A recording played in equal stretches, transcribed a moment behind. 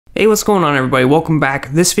Hey, what's going on everybody? Welcome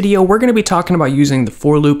back. This video, we're going to be talking about using the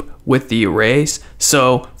for loop with the arrays.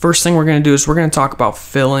 So first thing we're going to do is we're going to talk about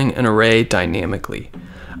filling an array dynamically.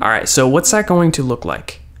 All right, so what's that going to look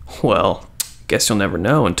like? Well, guess you'll never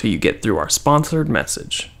know until you get through our sponsored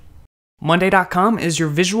message. Monday.com is your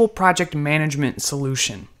visual project management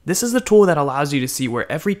solution. This is the tool that allows you to see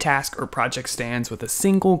where every task or project stands with a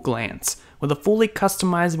single glance. With a fully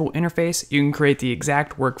customizable interface, you can create the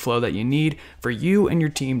exact workflow that you need for you and your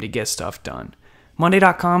team to get stuff done.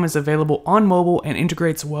 Monday.com is available on mobile and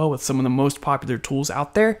integrates well with some of the most popular tools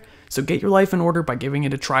out there, so get your life in order by giving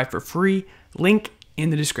it a try for free. Link in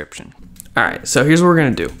the description. All right, so here's what we're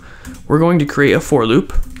going to do. We're going to create a for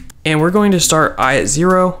loop, and we're going to start I at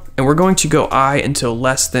 0, and we're going to go I until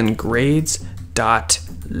less than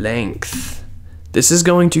grades.length. This is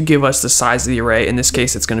going to give us the size of the array. In this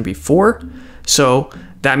case, it's going to be 4. So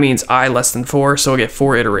that means I less than 4, so we'll get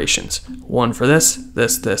 4 iterations. One for this,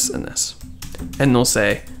 this, this, and this. And they'll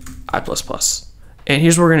say I++. And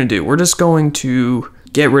here's what we're going to do. We're just going to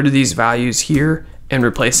get rid of these values here and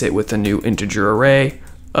replace it with a new integer array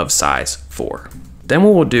of size 4. Then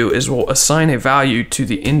what we'll do is we'll assign a value to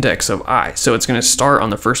the index of I. So it's going to start on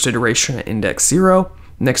the first iteration at index 0,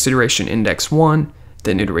 next iteration index 1,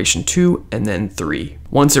 then iteration 2, and then 3.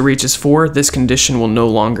 Once it reaches 4, this condition will no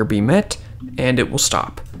longer be met, and it will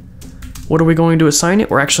stop. What are we going to assign it?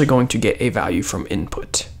 We're actually going to get a value from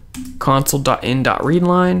input.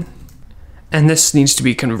 Console.in.readline, and this needs to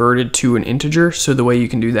be converted to an integer, so the way you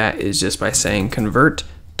can do that is just by saying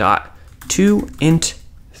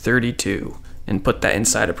convert.toInt32, and put that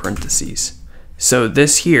inside of parentheses. So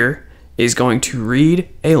this here is going to read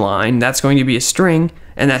a line, that's going to be a string,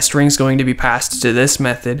 and that string is going to be passed to this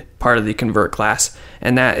method, part of the convert class,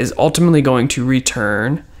 and that is ultimately going to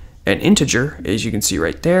return an integer, as you can see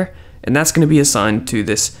right there, and that's going to be assigned to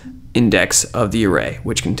this index of the array,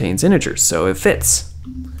 which contains integers, so it fits.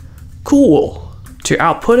 Cool. To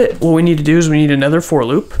output it, what we need to do is we need another for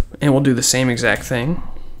loop, and we'll do the same exact thing.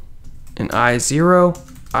 In I 0,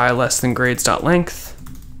 I less than grades.length,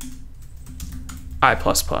 I++.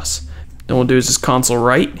 Then we'll do is just console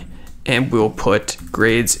write, and we'll put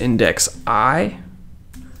grades index I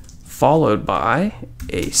followed by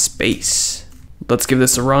a space. Let's give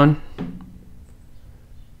this a run.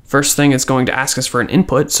 First thing, it's going to ask us for an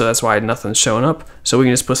input, so that's why nothing's showing up. So we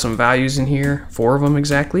can just put some values in here, 4 of them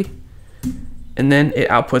exactly, and then it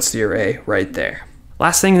outputs the array right there.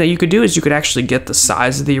 Last thing that you could do is you could actually get the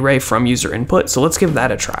size of the array from user input, so let's give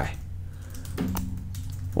that a try.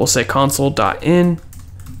 We'll say console.in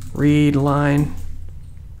read line.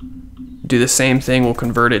 Do the same thing, we'll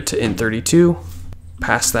convert it to int32,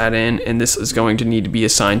 pass that in, and this is going to need to be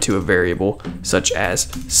assigned to a variable such as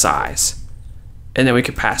size. And then we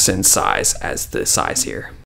could pass in size as the size here.